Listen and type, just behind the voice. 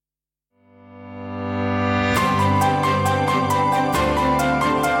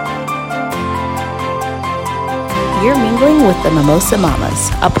You're mingling with the Mimosa Mamas,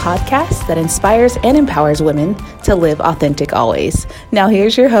 a podcast that inspires and empowers women to live authentic always. Now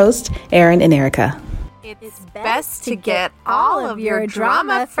here's your host, Erin and Erica. It's best to get all of your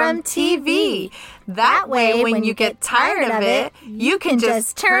drama from TV. That way, when you get tired of it, you can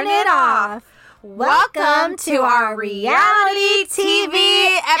just turn it off. Welcome to our reality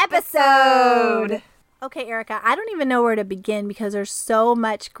TV episode. Okay, Erica, I don't even know where to begin because there's so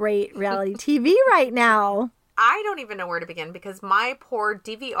much great reality TV right now. I don't even know where to begin because my poor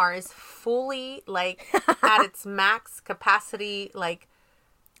DVR is fully, at its max capacity,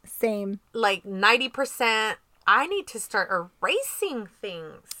 Same. 90%. I need to start erasing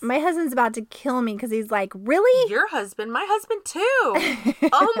things. My husband's about to kill me because he's like, really? Your husband? My husband, too.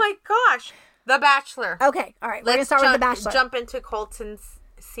 Oh, my gosh. The Bachelor. Okay, all right. We're going to start with The Bachelor. Jump into Colton's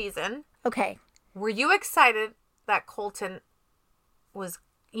season. Okay. Were you excited that Colton was,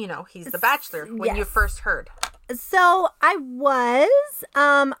 he's the Bachelor when you first heard? So I was.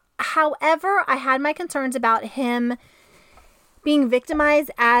 However, I had my concerns about him being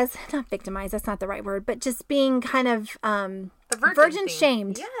victimized not victimized, that's not the right word, but just being kind of virgin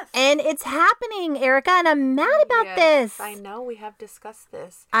shamed. Yes. And it's happening, Erica, and I'm mad about this. I know, we have discussed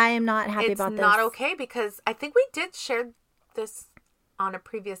this. I am not happy about this. It's not okay because I think we did share this on a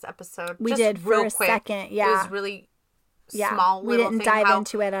previous episode. We just did for real a quick. second, yeah. It was really small we little didn't thing, dive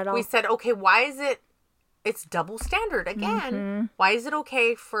into it at all. We said, okay, why is it's double standard again. Mm-hmm. Why is it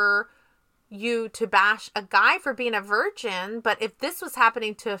okay for you to bash a guy for being a virgin, but if this was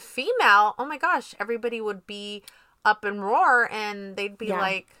happening to a female, oh my gosh, everybody would be up and roar and they'd be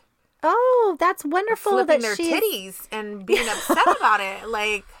like, oh, that's wonderful flipping that their she's titties and being upset about it.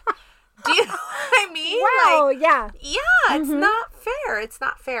 Do you know what I mean? Wow, yeah. Yeah, it's not fair. It's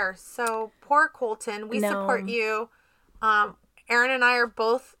not fair. So poor Colton, we support you. Erin and I are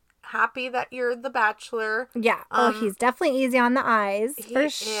both happy that you're the Bachelor. Yeah. He's definitely easy on the eyes for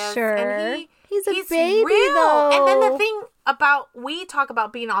sure. And he's a baby real. though. And then the thing we talk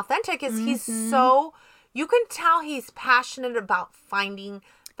about being authentic is he's so, you can tell he's passionate about finding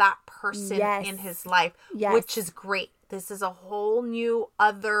that person in his life, which is great. This is a whole new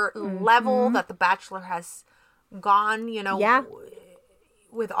other level that the Bachelor has gone,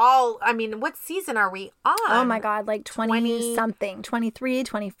 with all, what season are we on? Oh my God, 20 something, 23,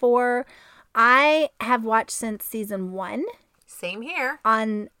 24. I have watched since season 1. Same here.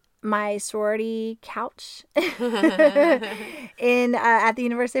 On my sorority couch at the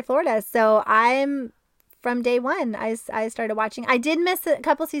University of Florida. So I'm from day one. I started watching. I did miss a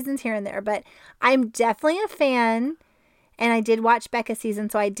couple seasons here and there, but I'm definitely a fan. And I did watch Becca's season,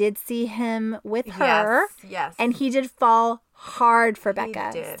 so I did see him with her. Yes. And he did fall hard for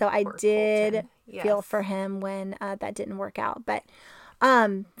Becca. Did, so I did yes. feel for him when that didn't work out. But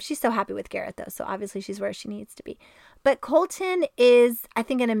she's so happy with Garrett, though. So obviously she's where she needs to be. But Colton is, I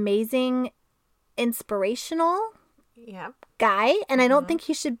think, an amazing, inspirational guy. And I don't think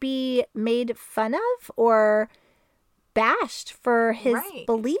he should be made fun of or bashed for his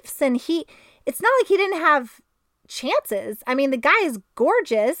beliefs. And it's not like he didn't have chances. I mean, the guy is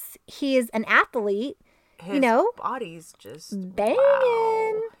gorgeous. He is an athlete. His body's just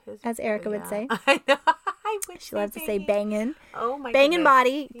banging, as Erica would say. I know. I wish she loves to say banging. Oh my banging goodness.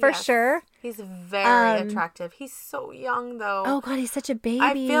 Body for sure. He's very attractive. He's so young though. Oh God, he's such a baby.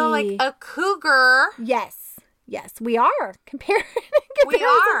 I feel like a cougar. Yes, we are compared. We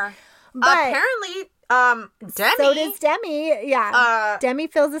are. But apparently, Demi. So does Demi. Yeah. Demi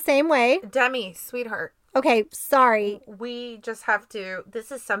feels the same way. Demi, sweetheart. Okay, sorry. We just have to.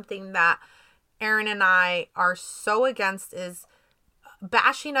 This is something that Erin and I are so against is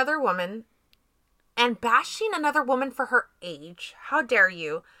bashing other women and bashing another woman for her age. How dare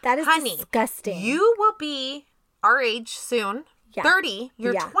you? That is disgusting. You will be our age soon. Yeah. 30.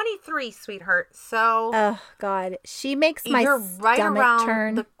 You're 23, sweetheart. So. Oh, God. She makes my you're right stomach around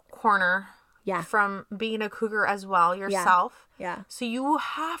turn. The corner. Yeah. From being a cougar as well yourself. Yeah. So you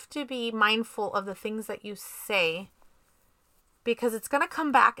have to be mindful of the things that you say because it's going to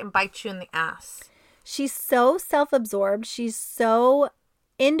come back and bite you in the ass. She's so self-absorbed. She's so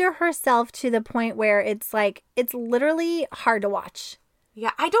into herself to the point where it's literally hard to watch.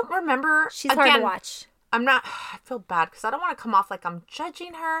 Yeah, I don't remember. She's hard to watch. I feel bad because I don't want to come off like I'm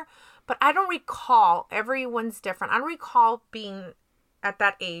judging her, but I don't recall. Everyone's different. I don't recall being at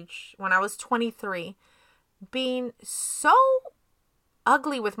that age when I was 23 being so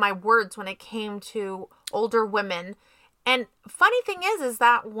ugly with my words when it came to older women. And funny thing is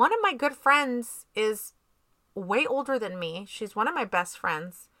that one of my good friends is way older than me. She's one of my best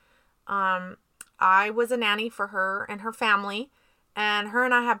friends. I was a nanny for her and her family. And her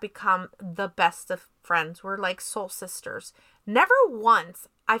and I have become the best of friends. We're like soul sisters. Never once.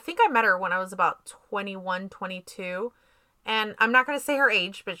 I think I met her when I was about 21, 22. And I'm not going to say her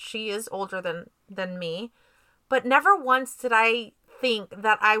age, but she is older than me. But never once did I think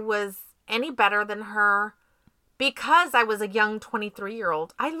that I was any better than her because I was a young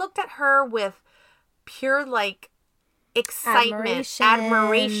 23-year-old. I looked at her with pure like excitement,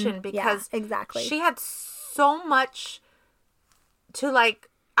 admiration because exactly. she had so much to like,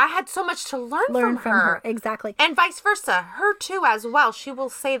 I had so much to learn from her. Exactly. And vice versa. Her too as well. She will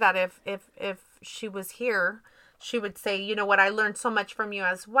say that if she was here, she would say, you know what, I learned so much from you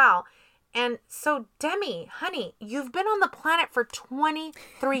as well. And so, Demi, honey, you've been on the planet for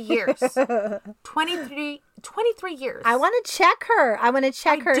 23 years. 23 years. I want to check her. I want to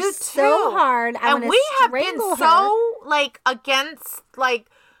check her so hard. And we have been so, like, against, like,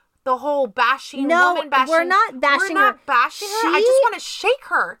 the whole bashing, woman bashing. We're not bashing her. We're not bashing her. I just want to shake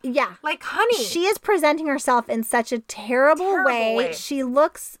her. Yeah. Like, honey. She is presenting herself in such a terrible way. She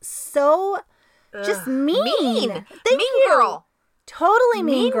looks so just mean. Mean girl. Totally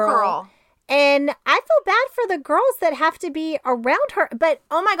mean girl. And I feel bad for the girls that have to be around her. But,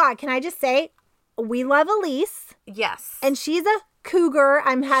 oh my God, can I just say, we love Elise. Yes. And she's a cougar.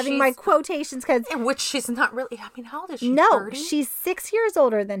 I'm having my quotations because... In which she's not really... I mean, how old is she? No, 30? she's 6 years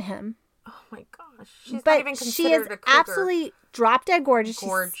older than him. Oh my gosh. She's not even considered she is a cougar. absolutely drop dead gorgeous.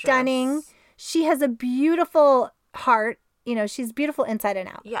 She's stunning. She has a beautiful heart. You know, she's beautiful inside and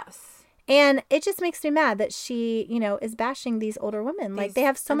out. Yes. And it just makes me mad that she, you know, is bashing these older women. Like, they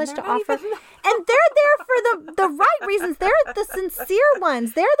have so much to offer. And they're there for the right reasons. They're the sincere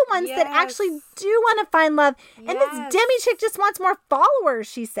ones. They're the ones that actually do want to find love. And this Demi chick just wants more followers,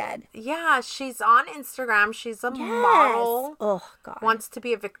 she said. Yeah, she's on Instagram. She's a model. Oh, God. Wants to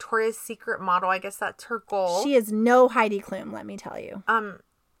be a Victoria's Secret model. I guess that's her goal. She is no Heidi Klum, let me tell you.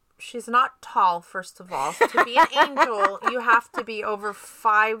 She's not tall, first of all. So to be an angel, you have to be over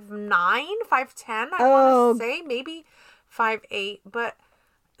 5'9", 5'10", I want to say. Maybe 5'8". But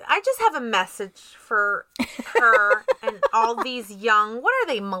I just have a message for her and all these young... What are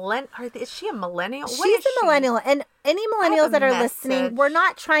they? Is she a millennial? She's a millennial. And any millennials that are listening, we're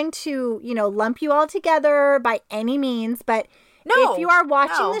not trying to, you know, lump you all together by any means. But if you are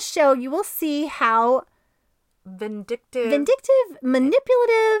watching the show, you will see how... Vindictive,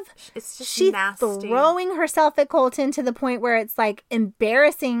 manipulative. It's just she's nasty. Throwing herself at Colton to the point where it's like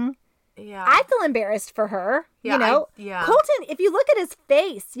embarrassing. Yeah, I feel embarrassed for her. Yeah, you know, Colton. If you look at his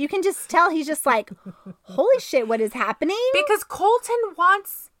face, you can just tell he's just like, "Holy shit, what is happening?" Because Colton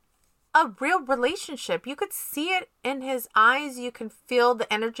wants a real relationship. You could see it in his eyes. You can feel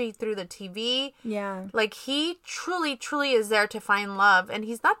the energy through the TV. Yeah, like he truly, truly is there to find love, and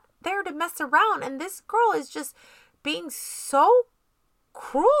he's not there to mess around. And this girl is just being so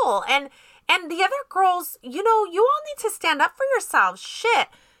cruel. And the other girls, you know, you all need to stand up for yourselves. Shit.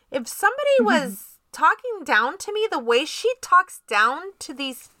 If somebody was talking down to me the way she talks down to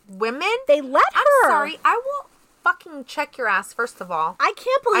these women, they let her. I'm sorry. I will fucking check your ass, first of all. I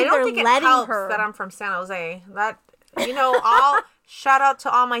can't believe they're letting her. I don't think it helps that I'm from San Jose. That, you know, all shout out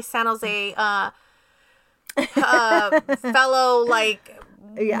to all my San Jose fellow, like,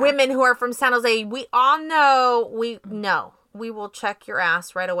 women who are from San Jose. We all know, we will check your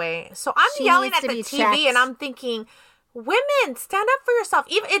ass right away. So I'm yelling at the TV and I'm thinking, women, stand up for yourself.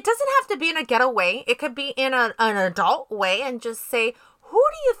 Even it doesn't have to be in a ghetto way. It could be in an adult way, and just say, who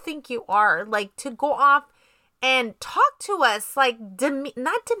do you think you are? Like, to go off and talk to us, like,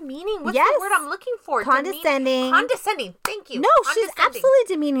 not demeaning. What's the word I'm looking for? Condescending. Condescending. Thank you. No, she's absolutely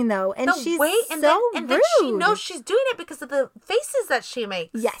demeaning, though. And she's so rude. Then she knows she's doing it because of the faces that she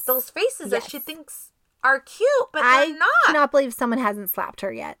makes. Yes. Those faces that she thinks are cute, but they're not. I cannot believe someone hasn't slapped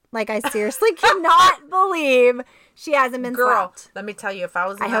her yet. Like, I seriously cannot believe she hasn't been slapped. Let me tell you, if I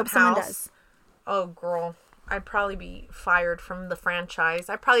was in that someone house, does. Oh, girl. I'd probably be fired from the franchise.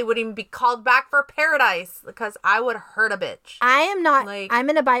 I probably wouldn't even be called back for Paradise because I would hurt a bitch. I am not. Like, I'm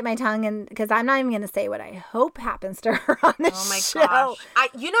going to bite my tongue, and because I'm not even going to say what I hope happens to her on this show. Oh my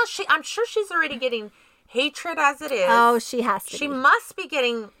gosh! I'm sure she's already getting hatred as it is. Oh, she has to. She must be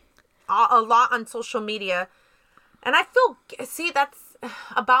getting a lot on social media, and I feel. See, that's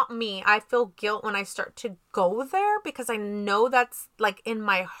about me. I feel guilt when I start to go there because I know that's like in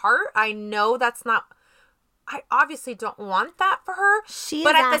my heart. I know that's not. I obviously don't want that for her.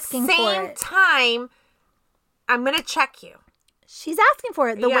 But at the same time, I'm going to check you. She's asking for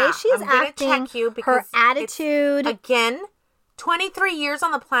it. The way she's acting, check you because her attitude. Again, 23 years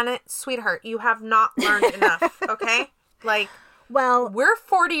on the planet, sweetheart, you have not learned enough, okay? Like, Well, we're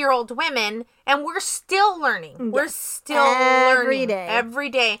 40-year-old women and we're still learning. We're still every learning day. every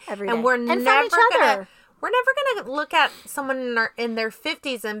day. Every and day. we're And from never each other. gonna look at someone in their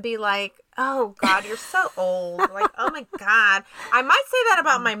 50s and be like, oh God, you're so old. Like, oh my God. I might say that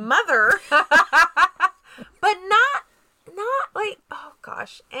about my mother, but not like, oh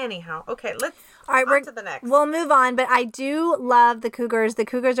gosh. Anyhow, okay, let's all right, on to the next. We'll move on, but I do love the Cougars. The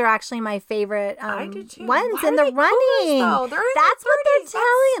Cougars are actually my favorite I do too. ones Why in are the they running. Cougars, though? They're in That's their what they're 30s.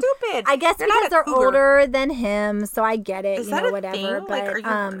 telling. That's stupid. I guess You're not because a they're cougar. older than him, so I get it. Is you that know, a whatever. thing? But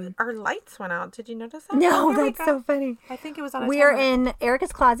Like, our lights went out. Did you notice that? no, There we that's go. so funny. I think it was on a We are timer. in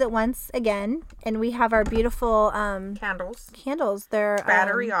Erica's closet once again, and we have our beautiful Candles. candles. They're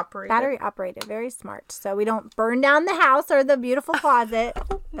Battery operated. Battery operated. Very smart. So we don't burn down the house or the beautiful closet.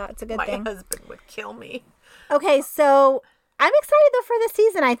 That's a good My thing. husband would kill me. Okay, so I'm excited though for this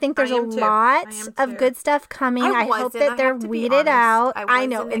season. I think there's I a am too. lot I am of too. good stuff coming. I hope wasn't. I that they're have to be weeded honest. out. I I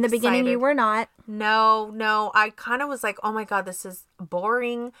know. wasn't In the beginning, you excited. were not. No. I kind of was like, oh my God, this is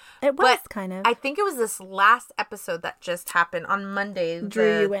boring. It was But kind of. I think it was this last episode that just happened on Monday.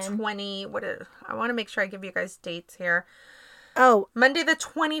 Drew you the in. 20. I want to make sure I give you guys dates here. Oh, Monday the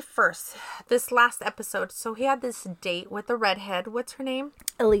 21st. This last episode. So he had this date with a redhead. What's her name?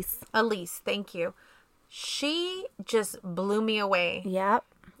 Elise. Elise. Thank you. She just blew me away. Yep.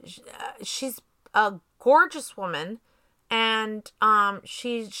 She's a gorgeous woman, and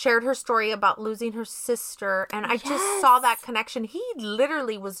she shared her story about losing her sister, and I just saw that connection. He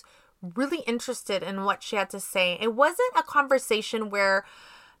literally was really interested in what she had to say. It wasn't a conversation where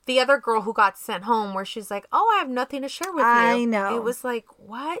the other girl who got sent home, where she's like, oh, I have nothing to share with you. I know. It was like,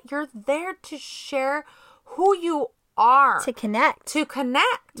 what? You're there to share who you are. To connect.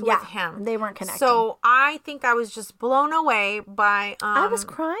 with him. They weren't connecting. So I think I was just blown away by I was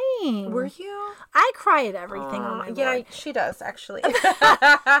crying. Were you? I cry at everything on my Yeah, Lord. she does actually.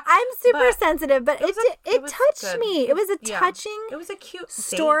 I'm super But sensitive, but it was touched good. me. It was a Yeah. touching It was a cute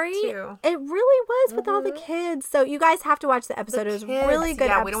story. date, too. It really was with all the kids. So you guys have to watch the episode. It was a kids, really good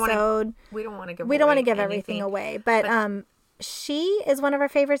yeah, episode. We don't want to give. We don't want to away give everything anything. away, but she is one of our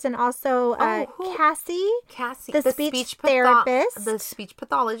favorites, and also who? Cassie, Cassie, the speech therapist. the speech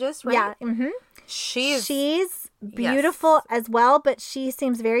pathologist, right? Yeah, mm-hmm. She's beautiful as well, but she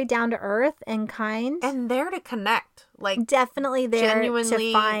seems very down to earth and kind, and there to connect, like definitely there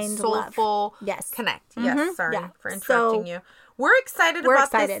genuinely to find soulful. love. Yes, connect. Mhm. Yes, sorry Yeah. for interrupting you. We're excited We're about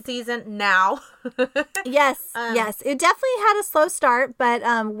excited. this season now. Yes, yes. It definitely had a slow start, but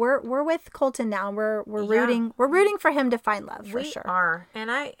we're with Colton now. We're rooting for him to find love for We sure. are, and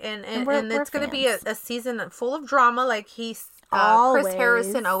we're it's going to be fans. a season full of drama, like Chris Always.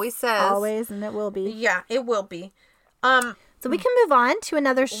 Harrison always says. Always, and it will be. Yeah, it will be. So we can move on to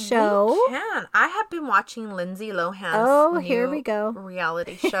another show. We can. I have been watching Lindsay Lohan's Oh, here new we go.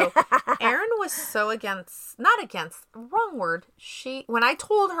 reality show. Erin was so wrong word. When I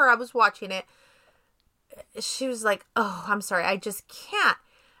told her I was watching it, she was like, oh, I'm sorry, I just can't.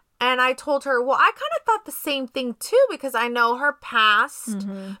 And I told her, well, I kind of thought the same thing too, because I know her past.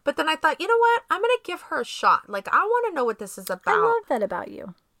 Mm-hmm. But then I thought, you know what? I'm going to give her a shot. Like, I want to know what this is about. I love that about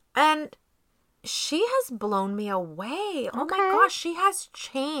you. And she has blown me away. Oh my Okay. gosh, she has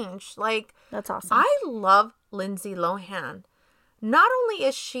changed. Like, That's awesome. I love Lindsay Lohan. Not only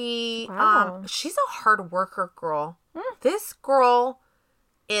is she, Wow. she's a hard worker girl. This girl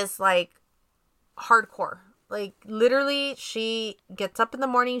is like hardcore. Like, literally, she gets up in the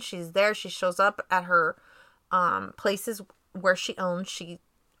morning. She's there. She shows up at her places where she owns. She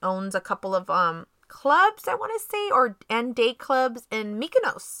owns a couple of clubs, I want to say, and day clubs in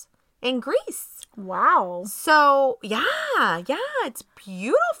Mykonos in Greece. Wow. So, yeah, it's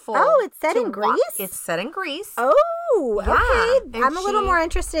beautiful. Oh, it's set to in watch. Greece? It's set in Greece. Oh, Yeah, okay. and I'm a little she- more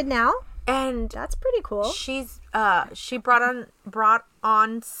interested now. And That's pretty cool. she brought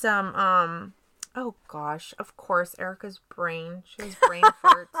on some oh gosh, of course, Erica's brain. She has brain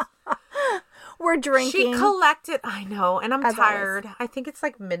farts. We're drinking. She collected, I know, and I'm As tired. I think it's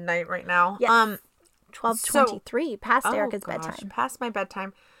like midnight right now. Yes. 12:23 past Erica's gosh, bedtime. Past my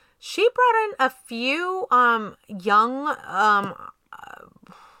bedtime. She brought in a few young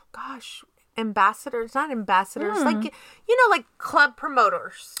ambassadors, not ambassadors, like like club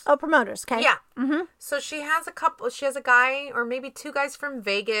promoters. Oh, promoters. Okay. Yeah. Mm-hmm. So she has a guy or maybe two guys from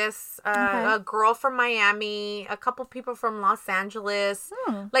Vegas, a girl from Miami, a couple people from Los Angeles.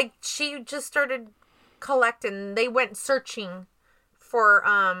 Like, she just started collecting. They went searching for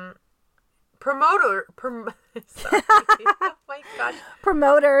sorry. Oh my gosh.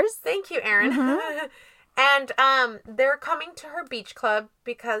 Promoters. Thank you, Erin. And they're coming to her beach club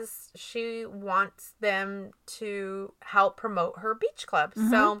because she wants them to help promote her beach club. Mm-hmm.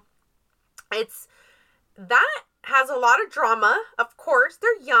 So that has a lot of drama. Of course,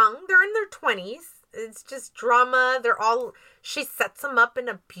 they're young. They're in their 20s. It's just drama. She sets them up in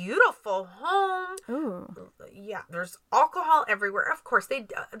a beautiful home. Ooh. Yeah, there's alcohol everywhere. Of course, they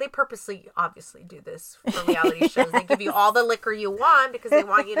purposely, obviously, do this for reality shows. They give you all the liquor you want because they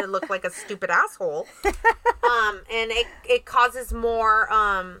want you to look like a stupid asshole. And it causes more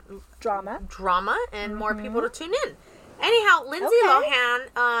drama and more people to tune in. Anyhow, Lindsay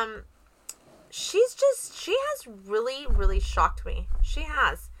Lohan, she has really, really shocked me. She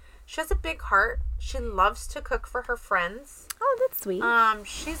has a big heart. She loves to cook for her friends. Oh, that's sweet.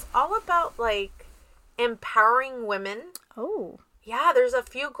 She's all about like empowering women. Oh. Yeah, there's a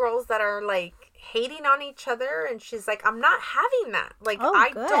few girls that are like hating on each other and she's like, I'm not having that. Like, I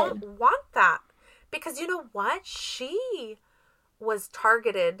don't want that. Because you know what? She was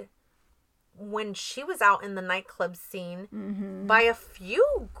targeted when she was out in the nightclub scene by a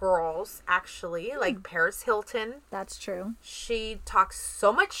few girls, actually, like Paris Hilton. That's true. She talks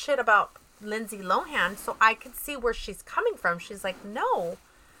so much shit about Lindsay Lohan, so I could see where she's coming from. She's like, no,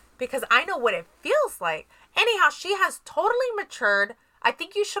 because I know what it feels like. Anyhow, she has totally matured. I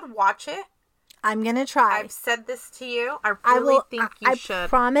think you should watch it. I'm going to try. I've said this to you. I really think you should. I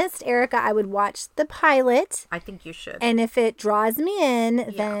promised Erica I would watch the pilot. I think you should. And if it draws me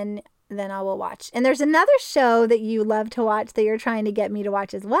in, then I will watch. And there's another show that you love to watch that you're trying to get me to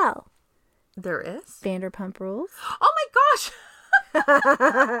watch as well. There is? Vanderpump Rules. Oh my gosh.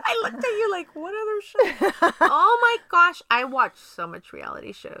 I looked at you like, what other show? Oh my gosh. I watch so much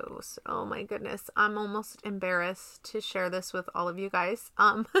reality shows. Oh my goodness. I'm almost embarrassed to share this with all of you guys.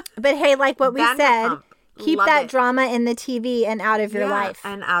 But hey, like what we said, keep that drama in the TV and out of your life.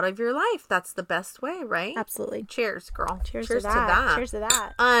 And out of your life. That's the best way, right? Absolutely. Cheers, girl. Cheers to that. Cheers to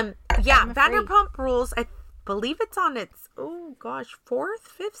that. Yeah, Vanderpump Rules. I believe it's on its, 4th,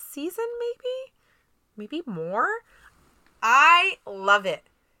 5th season, maybe more. I love it.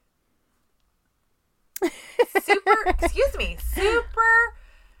 Super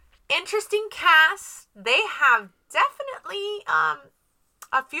interesting cast. They have definitely,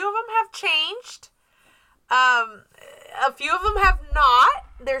 a few of them have changed. A few of them have not.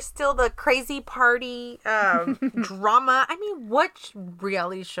 There's still the crazy party, drama. I mean, what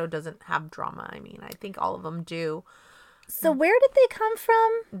reality show doesn't have drama? I mean, I think all of them do. So where did they come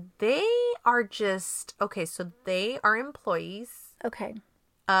from? They are just, so they are employees. Okay.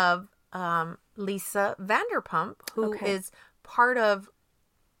 Of Lisa Vanderpump, who is part of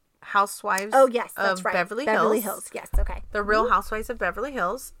Housewives of right. Beverly Hills. Yes, okay. The Real Housewives of Beverly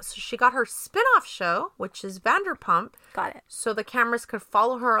Hills. So she got her spin-off show, which is Vanderpump. Got it. So the cameras could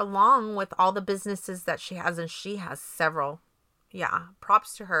follow her along with all the businesses that she has, and she has several. Yeah,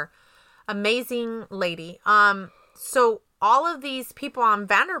 props to her. Amazing lady. So all of these people on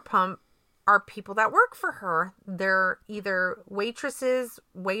Vanderpump are people that work for her. They're either waitresses,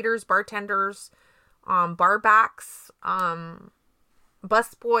 waiters, bartenders, barbacks,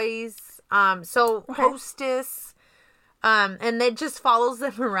 busboys, hostess, and it just follows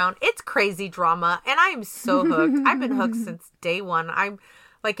them around. It's crazy drama, and I am so hooked. I've been hooked since day one. I'm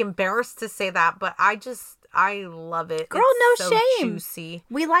like embarrassed to say that, but I love it. Girl, it's no so shame. Juicy.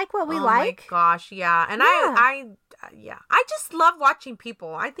 We like what we like. Oh my gosh, yeah. And I just love watching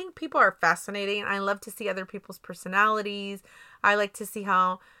people. I think people are fascinating. I love to see other people's personalities. I like to see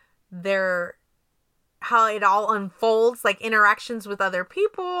how it all unfolds, like interactions with other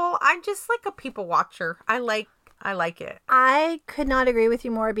people. I'm just like a people watcher. I like it. I could not agree with you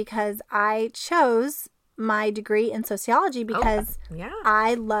more because I chose my degree in sociology because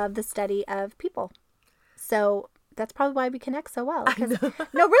I love the study of people. So that's probably why we connect so well.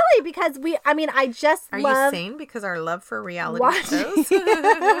 No, really, because I just love... Are you saying because our love for reality shows?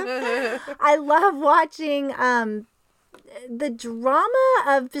 I love watching the drama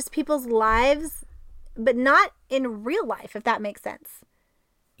of just people's lives, but not in real life, if that makes sense.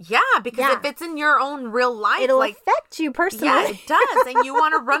 Yeah, because if it's in your own real life, it'll affect you personally. Yeah, it does, and you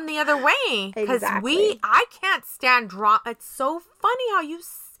want to run the other way. Because I can't stand drama. It's so funny how you...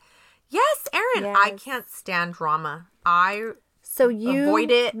 Yes, Erin, yes. I can't stand drama. So you avoid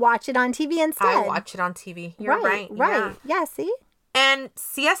it. Watch it on TV instead. I watch it on TV. You're right. Yeah, see? And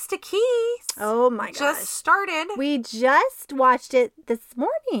Siesta Keys. Oh my gosh. Just started. We just watched it this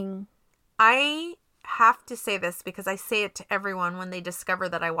morning. I have to say this because I say it to everyone when they discover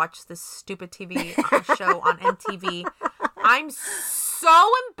that I watch this stupid TV show on MTV. I'm so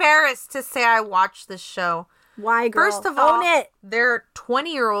embarrassed to say I watched this show. Why, girl? First of all, own it. they're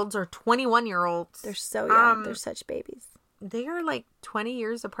 20-year-olds or 21-year-olds. They're so young. They're such babies. They are like 20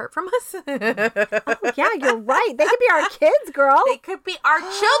 years apart from us. Oh, yeah, you're right. They could be our kids, girl. They could be our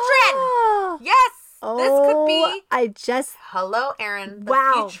children. Yes. This could be. I just. Hello, Erin. The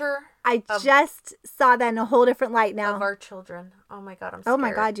Wow. future I just saw that in a whole different light now. of our children. Oh my God, I'm scared. Oh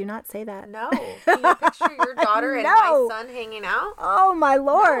my God, do not say that. No. Can you picture your daughter and No. my son hanging out? Oh my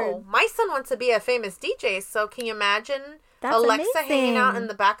Lord. No. My son wants to be a famous DJ, so can you imagine That's Alexa hanging out amazing. in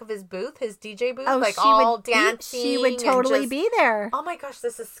the back of his booth, his DJ booth, Oh, like she all would dancing? She would and totally just- be there. Oh my gosh,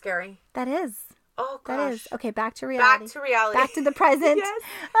 this is scary. That is. Oh gosh. That is. Okay, back to reality. Back to reality. Back to the present. Yes.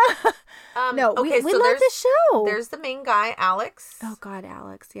 No, okay, we so love there's, the show. There's the main guy, Alex. Oh God,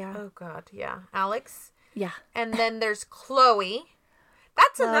 Alex. Yeah. Oh God, yeah, Alex. Yeah. And then there's Chloe.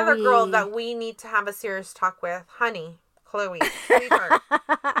 That's another girl Chloe. that we need to have a serious talk with. Honey, Chloe, sweetheart.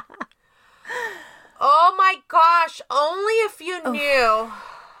 Oh my gosh, only if you knew.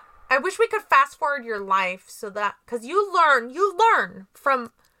 I wish we could fast forward your life so that, because you learn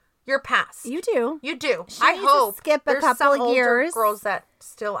from your past. You do. You do. She I needs to hope skip a there's couple some of older years. girls that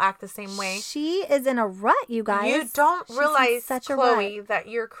still act the same way. She is in a rut, you guys. You don't She's in realize, such a Chloe, rut. that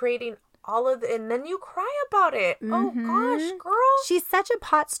you're creating all of the, and then you cry about it. Oh gosh, girl. She's such a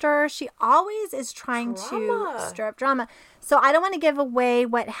pot stirrer. She always is trying Drama. to stir up drama. So I don't want to give away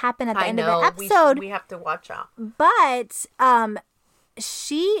what happened at the I end know. of the episode. We have to watch out. But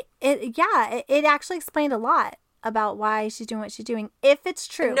it actually explained a lot about why she's doing what she's doing. If it's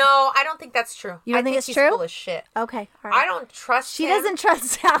true. No, I don't think that's true. You don't I think it's he's true? full of shit. Okay. All right. I don't trust She him. doesn't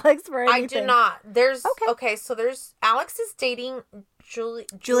trust Alex for I anything. do not. There's Okay. so there's Alex is dating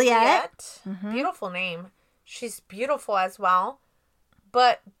Juliet. Mm-hmm. Beautiful name. She's beautiful as well.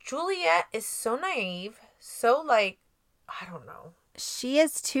 But Juliet is so naive, so like, I don't know. She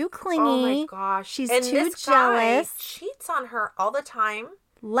is too clingy. Oh my gosh. She's and too this guy jealous. cheats on her all the time.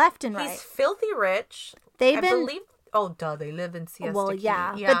 Left and right. He's filthy rich. They've I been believe. Oh, duh. They live in Siesta well, Key.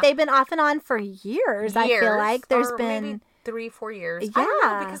 yeah. But they've been off and on for years. I feel like there's or been maybe 3-4 years. I don't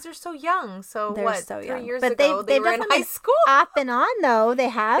know, Yeah. because they're so young. So they're what? so 3 young. years But ago, they were in definitely high school. off and on though. They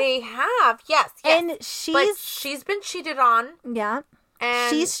have. They have, yes. And But she's she's been cheated on, yeah. and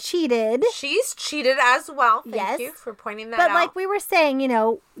She's cheated. she's cheated as well. Thank Yes. you for pointing that But out. like we were saying,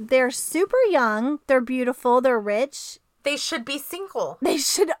 they're super young, they're beautiful, they're rich. They should be single. They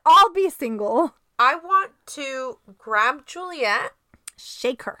should all be single. I want to grab Juliet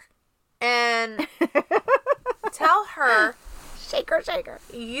Shake her. and tell her, Shake her, shake her.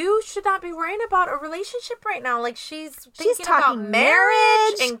 you should not be worrying about a relationship right now. Like she's thinking talking about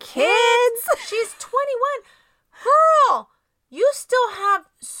marriage and kids. She's 21. Girl, you still have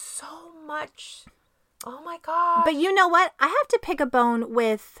so much. Oh my God. But you know what? I have to pick a bone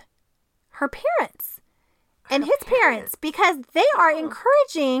with her parents and his parents because they are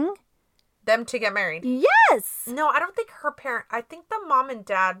encouraging. them to get married. Yes. No, I don't think her parent. I think the mom and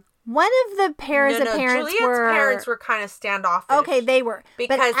dad. One of the pairs of parents Juliet's parents were kind of standoffish. Okay, they were.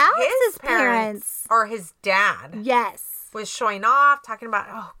 because but Alex's his parents or his dad yes. was showing off, talking about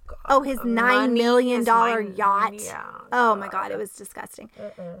His $9 money, million his money. yacht. Yeah. Oh my God, it was disgusting.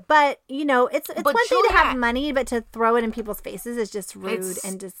 But it's But one thing to have Juliet- money, but to throw it in people's faces is just rude It's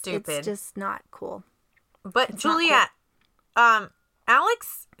and just stupid. it's just not cool. But It's not Juliet,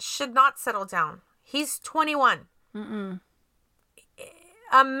 Alex should not settle down. He's 21.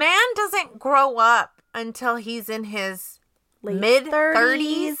 A man doesn't grow up until he's in his mid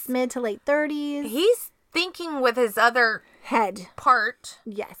 30s. Mid to late 30s. He's thinking with his other Head. part.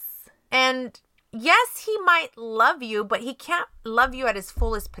 Yes. And yes, he might love you, but he can't love you at his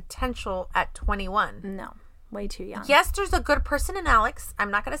fullest potential at 21. No. Way too young. Yes, there's a good person in Alex.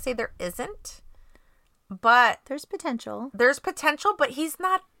 I'm not going to say there isn't. But There's potential. there's potential, but he's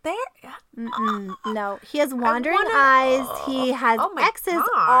not there. No. He has wandering wanna- eyes. He has Oh my X's gosh.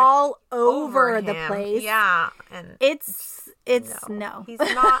 all over the him. place. Yeah. And It's no. he's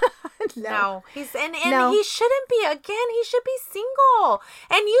not. No. No. He's and No. he shouldn't be. Again, he should be single.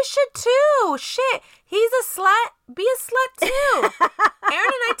 And you should too. Shit. He's a slut. Be a slut too.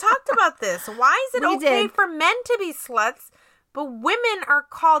 Aaron and I talked about this. Why is it We okay did. for men to be sluts, but women are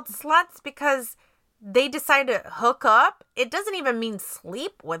called sluts because they decide to hook up? It doesn't even mean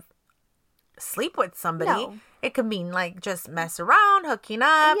sleep with somebody. No. It could mean like just mess around, hooking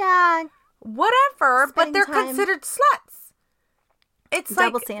up, Yeah. whatever, but Spending they're time. considered sluts. It's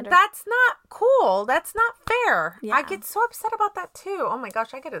Double like, standard. that's not cool. That's not fair. Yeah. I get so upset about that too. Oh my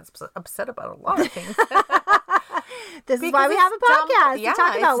gosh, I get upset about a lot of things. This is why we have a podcast to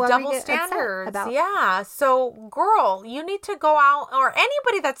talk about it's what double we get upset standards. about. Yeah. So, girl, you need to go out, or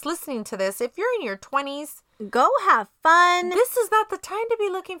anybody that's listening to this, if you're in your 20s, Go have fun. This is not the time to be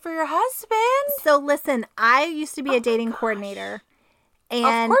looking for your husband. So listen, I used to be a dating coordinator.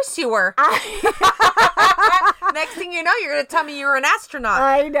 And of course you were. Next thing you know, you're going to tell me you were an astronaut.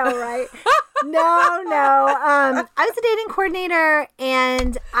 I know, right? No. I was a dating coordinator,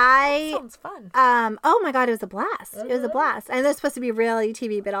 and Sounds fun. oh my God, it was a blast. It was a blast. And it's supposed to be reality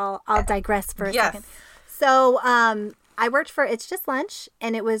TV, but I'll digress for a second. So, I worked for It's Just Lunch,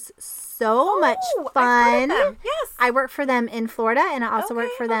 and it was so much fun. I've heard of them. Yes. I worked for them in Florida, and I also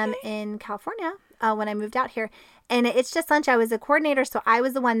worked for them in California when I moved out here. And It's Just Lunch, I was a coordinator, so I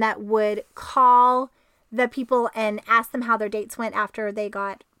was the one that would call the people and ask them how their dates went after they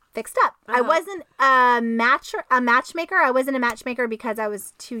got fixed up. I wasn't a matchmaker. I wasn't a matchmaker because I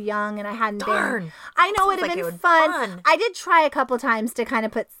was too young and I hadn't been. I know, it would have been fun. I did try a couple times to kind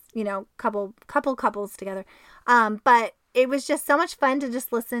of put, couple couples together. But it was just so much fun to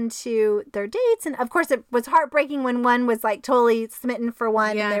just listen to their dates. And of course it was heartbreaking when one was like totally smitten for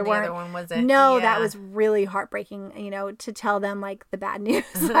one and they weren't. The other one wasn't. No, that was really heartbreaking, to tell them like the bad news.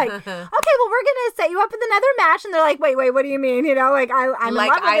 Like, okay, well, we're going to set you up with another match. And they're like, wait, what do you mean? I'm like, in love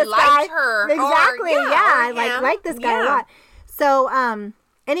with this I liked guy. her. Exactly. I like this guy a lot. So,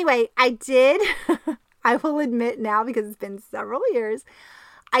 anyway, I did, I will admit now because it's been several years,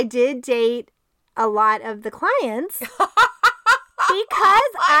 I did date a lot of the clients because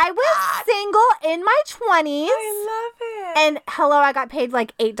I was single in my 20s. I love it. And hello, I got paid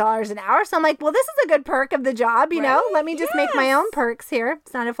like $8 an hour. So I'm like, well, this is a good perk of the job, you know? Let me just make my own perks here.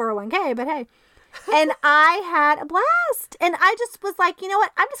 It's not a 401k, but hey. And I had a blast. And I just was like, you know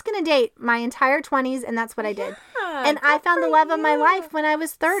what? I'm just going to date my entire 20s. And that's what I did. And I found the love of my life when I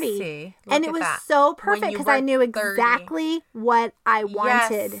was 30. See, and it was so perfect because I knew exactly what I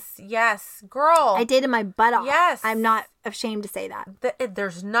wanted. Yes, girl. I dated my butt off. Yes. I'm not ashamed to say that.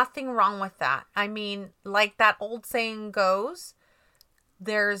 There's nothing wrong with that. I mean, like that old saying goes,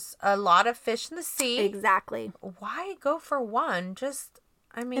 there's a lot of fish in the sea. Exactly. Why go for one?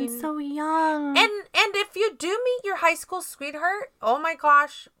 And so young. And if you do meet your high school sweetheart, oh my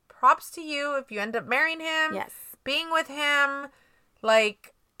gosh, props to you if you end up marrying him. Yes. Being with him,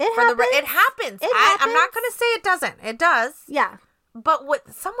 like it happens. It happens. I'm not going to say it doesn't. It does. Yeah. But with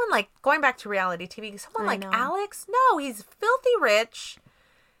someone like, going back to reality TV, someone like Alex, no, he's filthy rich.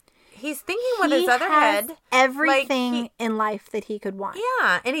 He's thinking with his other head. Everything in life that he could want.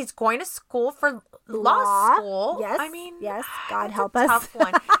 Yeah, and he's going to school for law school. Yes. I mean, yes. God help us. Tough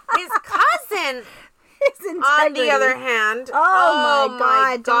one. His cousin, on the other hand, oh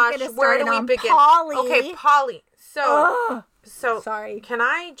my God, gosh, don't get us where do started we on begin? Polly. Okay, Polly. So sorry. Can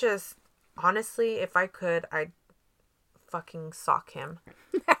I just honestly, if I could, I'd fucking sock him.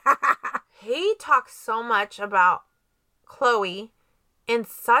 He talks so much about Chloe in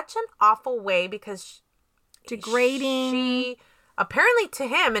such an awful way because degrading. She apparently, to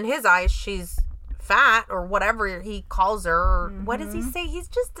him, in his eyes, she's fat or whatever he calls her. Or what does he say? He's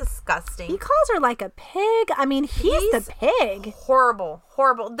just disgusting. He calls her like a pig. I mean, he's the pig. Horrible.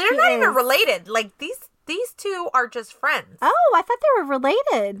 They're not even related. Like these two are just friends. Oh, I thought they were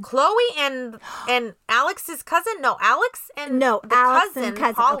related. Chloe and Alex's cousin. No, Alex and Alex cousin. And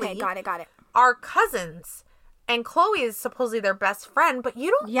cousin. Polly, okay, got it. Are cousins. And Chloe is supposedly their best friend, but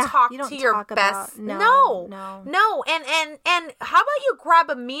you don't talk to your best. No. And how about you grab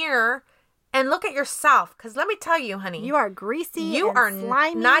a mirror and look at yourself? Because let me tell you, honey, you are greasy. You and are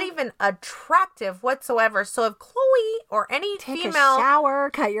slimy. not even attractive whatsoever. So if Chloe or any Take female, a shower,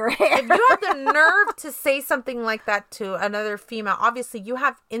 cut your hair. if you have the nerve to say something like that to another female, obviously you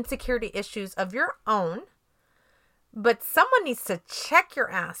have insecurity issues of your own. But someone needs to check your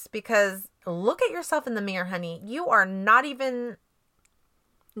ass because look at yourself in the mirror, honey. You are not even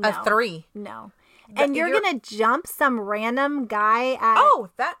a 3. No. And you're going to jump some random guy at no,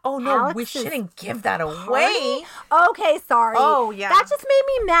 Alex's we shouldn't give that away. Party? Okay, sorry. Oh, yeah. That just made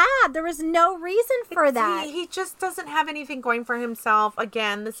me mad. There was no reason for that. He just doesn't have anything going for himself.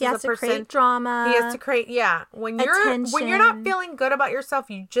 Again, this is a person. He has to create drama. He has to create, when you're not feeling good about yourself,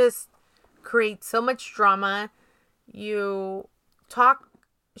 you just create so much drama. You talk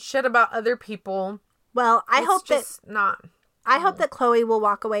shit about other people. Well, I hope that Chloe will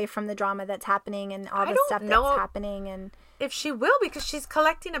walk away from the drama that's happening and all the stuff that's happening. And if she will, because she's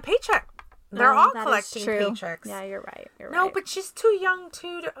collecting a paycheck. They're all collecting paychecks. Yeah, you're right. No, but she's too young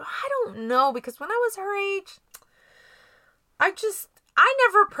too. I don't know, because when I was her age, I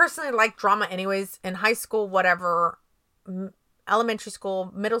never personally liked drama anyways. In high school, whatever, elementary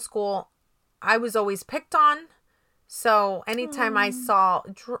school, middle school, I was always picked on. So anytime I saw,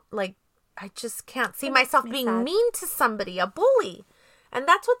 I just can't see myself being mean to somebody, a bully. And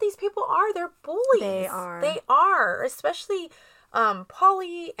that's what these people are. They're bullies. They are. They are. Especially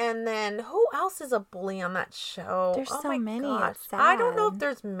Polly, and then who else is a bully on that show? There's so many. Gosh. It's I don't know sad. if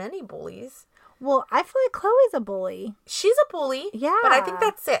there's many bullies. Well, I feel like Chloe's a bully. She's a bully. Yeah. But I think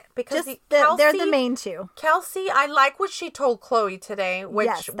that's it. Because Just Kelsey, they're the main two. Kelsey, I like what she told Chloe today, which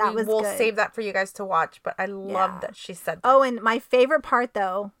Yes, that was we'll good. save that for you guys to watch. But I love that she said that. Oh, and my favorite part,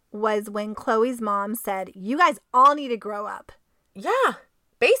 though, was when Chloe's mom said, you guys all need to grow up. Yeah.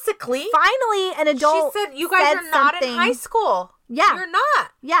 Basically. Finally, an adult She said, you guys are not in something. high school. Yeah. You're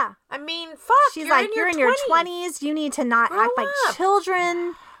not. Yeah. I mean, fuck. She's you're like, in you're in your 20s. You need to not Grow act like up.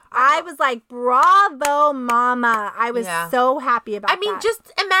 children. I was like, bravo, mama. I was so happy about that. I mean, just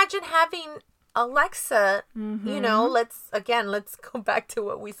imagine having Alexa, you know, let's go back to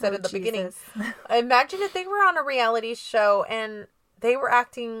what we said at the beginning. Imagine if they were on a reality show and they were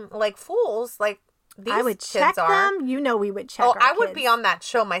acting like fools, like these I would kids check are. them. You know we would check Oh, our I would kids. be on that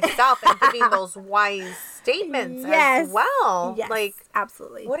show myself and giving those wise statements as well. Yes, Like,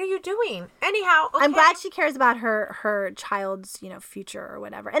 absolutely. what are you doing? Anyhow, okay. I'm glad she cares about her child's, future or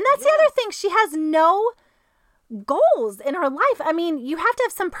whatever. And that's the other thing. She has no goals in her life. I mean, you have to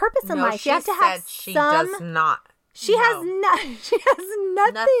have some purpose in life. You have to have she some. does not. She has She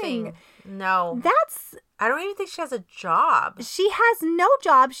has nothing. No. That's. I don't even think she has a job. She has no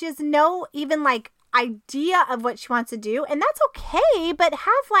job. She has no even idea of what she wants to do, and that's okay. But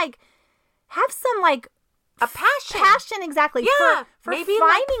have some A passion. passion exactly. Yeah, for maybe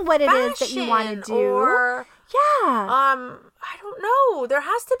finding what it is that you want to fashion do. Or Yeah. I don't know. There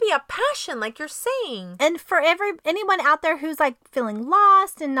has to be a passion, like you're saying. And for anyone out there who's feeling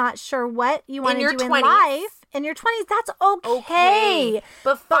lost and not sure what you want to your do 20s. in life, in your 20s, that's okay.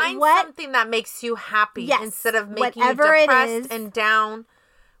 But find what- something that makes you happy Yes, instead of making whatever you it depressed is. and down.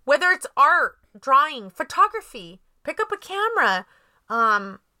 Whether it's art, drawing, photography, pick up a camera,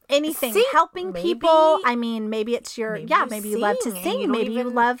 Anything, sing, helping maybe. people. I mean, maybe it's Maybe you maybe you love to sing and you sing. don't Maybe you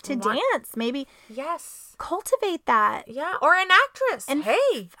even love to want- dance. Maybe yes. cultivate that. Yeah, or an actress. And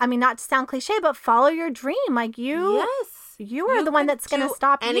hey. I mean, not to sound cliche, but follow your dream. Yes. You are the one can that's going to do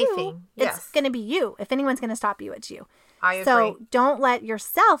stop you. anything. Yes. It's going to be you. If anyone's going to stop you, it's you. I agree. So don't let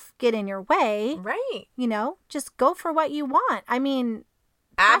yourself get in your way. Right. Just go for what you want. I mean,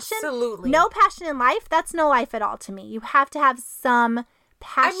 passion, Absolutely. no passion in life, that's no life at all to me. You have to have some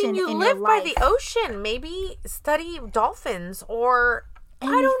passion I mean, you in live your by life. the ocean. Maybe study dolphins or I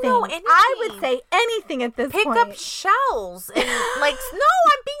don't know anything. I would say anything at this pick point. up shells and no,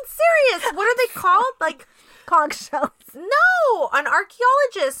 I'm being serious. What are they called? Conch shells. No, an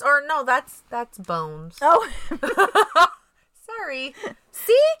archaeologist or no, that's bones. Oh, Sorry.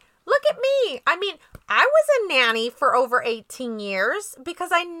 See? Look at me. I mean, I was a nanny for over 18 years because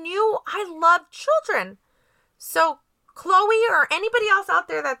I knew I loved children. So Chloe or anybody else out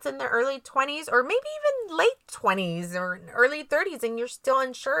there that's in their early 20s or maybe even late 20s or early 30s and you're still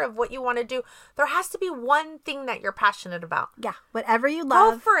unsure of what you want to do, there has to be one thing that you're passionate about. yeah. Whatever you Go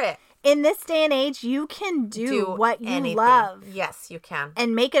love. for it. In this day and age, you can do what you anything. love Yes, you can.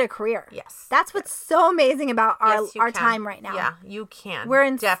 and make it a career. Yes. That's what's so amazing about Yes, you our can. time right now. Yeah, you can. We're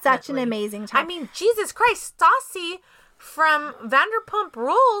in such an Definitely. amazing time. I mean, Jesus Christ, Stassi from Vanderpump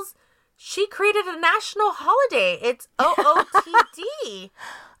Rules, she created a national holiday. It's OOTD,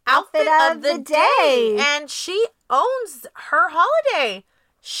 Outfit of the Day. And she owns her holiday.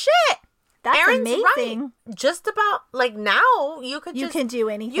 Shit. That's Erin's amazing. right. Just about, now, you can do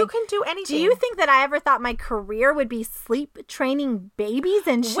anything. You can do anything. Do you think that I ever thought my career would be sleep training babies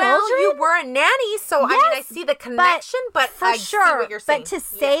and children? Well, you were a nanny, so I mean, I Yes, see the connection, but for I sure. see what you're saying. But to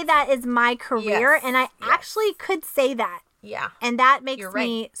say that is my career, Yes, and I yes. actually could say that, Yeah. and that makes You're right.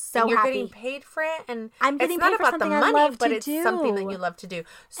 me so and you're happy. getting paid for it, and I'm getting it's not paid for about the something I money, love but to it's something that do. you love to do.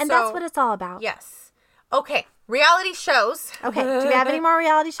 And So, that's what it's all about. Yes. Okay. Reality shows. Okay. Do we have any more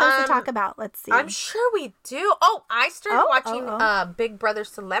reality shows to talk about? Let's see. I'm sure we do. Oh, I started watching Big Brother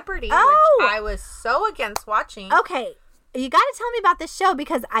Celebrity, which I was so against watching. Okay. You got to tell me about this show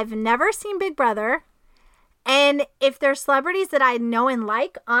because I've never seen Big Brother. And if there's celebrities that I know and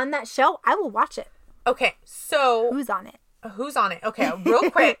like on that show, I will watch it. Okay. So Who's on it? who's on it? Okay, real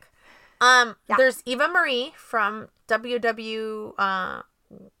quick. There's Eva Marie from WWE.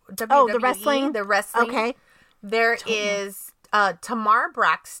 the wrestling? The wrestling. Okay. There is Tamar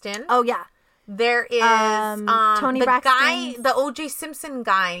Braxton. Oh, yeah. There is Tony the guy, Braxton's- the O.J. Simpson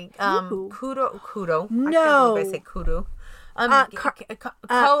guy. Ooh. Kudo. I No. can't believe I say Kudo. Oh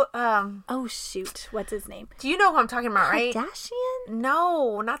shoot, what's his name? Do you know who I'm talking about, right? Kardashian?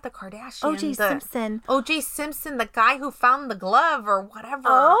 No, not the Kardashian. O.J. Simpson. O.J. Simpson, the guy who found the glove or whatever.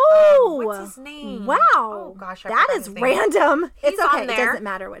 Oh, what's his name? Wow. Oh gosh, that is random. He's It's okay. on there. It doesn't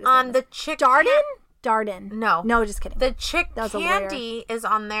matter what his name is. The chick Darden. No, just kidding. The chick was a Candy is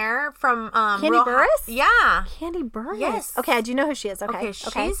on there from Candy Real Burris? Yeah. Candy Burris. Yes. Okay, I do know who she is. Okay.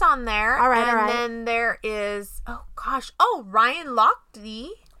 She's on there. All right. And then there is Ryan Lochte,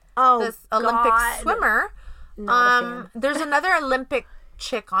 this Olympic God. swimmer. Not a fan. There's another Olympic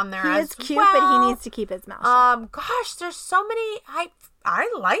chick on there. He as is cute, well. but he needs to keep his mouth shut. Gosh, there's so many. I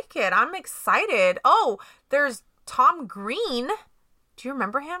like it. I'm excited. Oh, there's Tom Green. Do you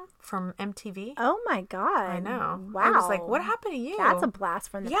remember him from MTV? Oh my God. I know. Wow. I was like, what happened to you? That's a blast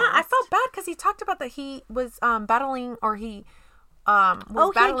from the past. I felt bad because he talked about that he was battling, or he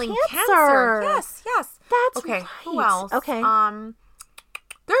was battling cancer. Yes. That's okay. right. Who else? Okay.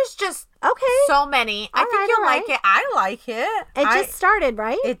 There's just Okay. so many. I think you'll like it. I like it. It just started,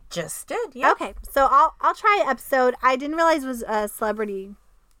 right? It just did. Yeah. Okay. So I'll try an episode. I didn't realize it was a celebrity.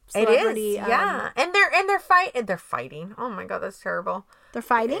 It is. Yeah. And they're fighting. Oh my God, that's terrible. They're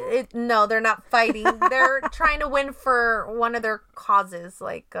fighting? No, they're not fighting. They're trying to win for one of their causes,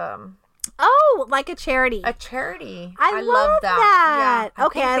 like like a charity. a charity. I love that. Yeah,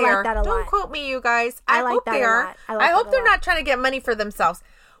 Okay, think I they like are. that a Don't lot. quote me, you guys. I I like hope that they a are. lot. I like I that hope a they're lot. not trying to get money for themselves.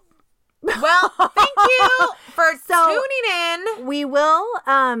 Well, thank you for tuning in. We will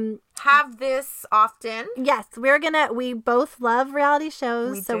Have this often. yes, we both love reality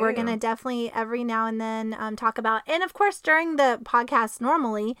shows, so we're do. gonna definitely every now and then talk about, and of course during the podcast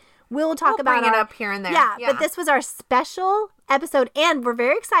normally we'll talk about bring it up here and there. Yeah, Yeah. but this was our special episode, and we're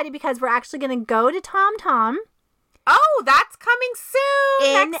very excited because we're actually gonna go to Tom Tom Oh, that's coming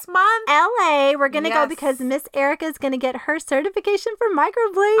soon. In next month. LA. We're gonna go Yes. because Miss Erica is gonna get her certification for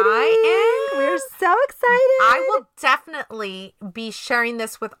microblading. I am. We're so excited. I will definitely be sharing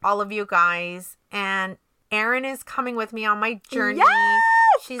this with all of you guys. And Erin is coming with me on my journey. Yes!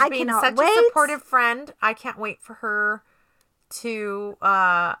 She's I being cannot such wait. a supportive friend. I can't wait for her to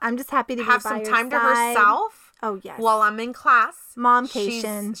I'm just happy to have be by some your time to side. herself. Oh yes. While I'm in class.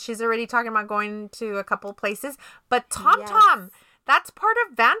 Momcation. She's already talking about going to a couple places. But Tom Yes. Tom, that's part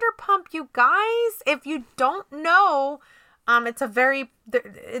of Vanderpump, you guys. If you don't know,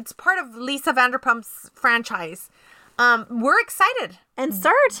 it's part of Lisa Vanderpump's franchise. We're excited. And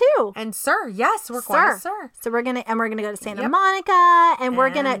Sir too. And Sir, yes, we're going to Sir. So we're gonna go to Santa Yep. Monica, and we're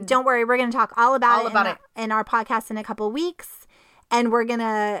gonna And- don't worry, we're gonna talk all about it. in our podcast in a couple weeks, and we're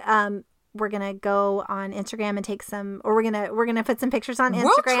gonna go on Instagram and take some, or we're gonna put some pictures on Instagram.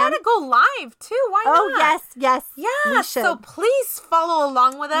 We'll try to go live too. Why not? Oh yes, Yeah, we should. so please follow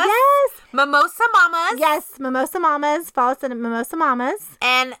along with us. Yes. Mimosa Mamas. Yes, Mimosa Mamas. Follow us at Mimosa Mamas.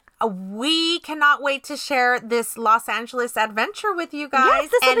 And we cannot wait to share this Los Angeles adventure with you guys. Yes,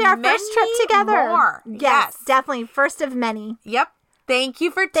 this will be our and first trip many together. more. Yes, definitely. First of many. Yep. Thank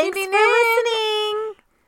you for Thanks tuning for in. listening.